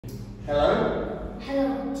Hello?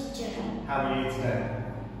 Hello, teacher. How are you today?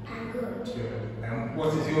 I'm good. Good.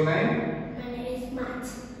 What is your name? My name is Matt.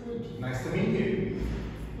 Good. Nice to meet you.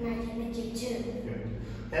 Nice to meet you too. Good.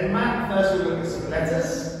 Then Matt, first we'll look at some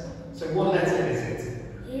letters. So what letter is it?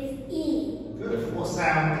 It's E. Good. What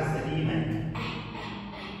sound does the E make?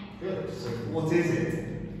 Good. So what is it?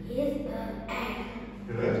 It's A.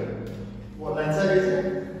 Good. What letter is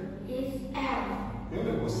it? It's L.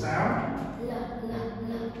 Good. What sound? L.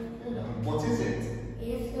 Good. What is it?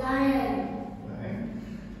 It's lion. Okay.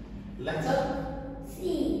 Letter?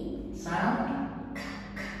 C. Sound?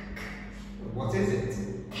 What is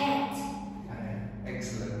it? Cat. Okay.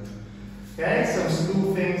 Excellent. Okay, some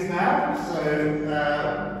school things now.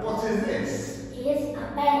 So, what is this? It's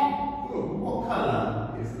a pen. Good. What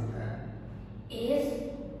colour is the pen?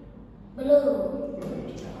 It's blue.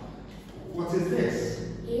 Good. What is this?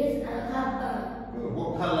 It's a rubber. Good.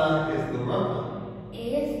 What colour is the rubber?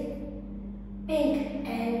 It's pink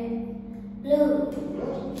and blue.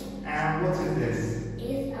 Good. And what is this?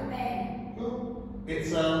 It's a pen. Good.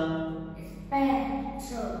 It's a... It's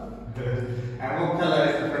pencil. Good. And what colour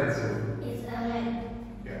is the pencil? It's a red.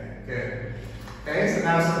 Okay, good. Okay, so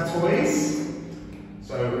now some toys.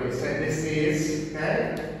 So we said this is,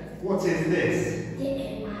 okay. What is this? This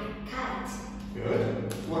is my cat.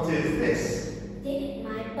 Good. What is this? This is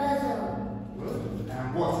my puzzle. Good.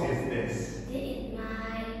 And what is this? This is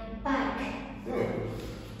my bike. Good.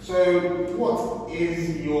 So what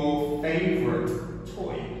is your favourite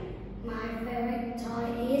toy? My favorite toy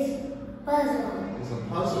is puzzle. It's a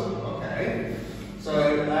puzzle, okay. So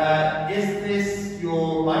is this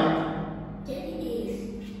your bike? This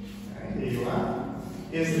is. Okay, here you are.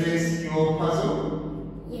 Is this your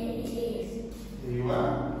puzzle? Yes, it is. Here you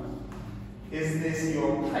are. Is this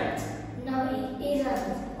your kite? No, it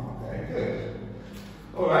isn't. Okay, good.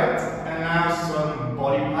 Alright, and now some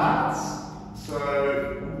body parts. So,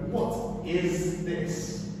 what is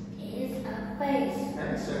this? It's a face.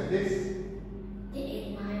 Okay, so this. This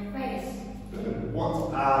is my face. Good.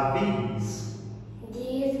 What are these?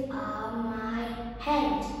 These are my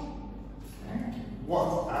hands. Okay.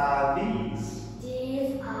 What are these?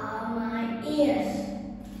 These are my ears.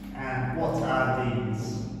 And what are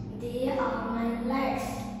these? These are my legs.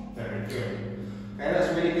 Very good. Okay,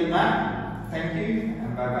 that's really good, Matt. Thank you,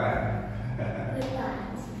 and bye-bye. Goodbye.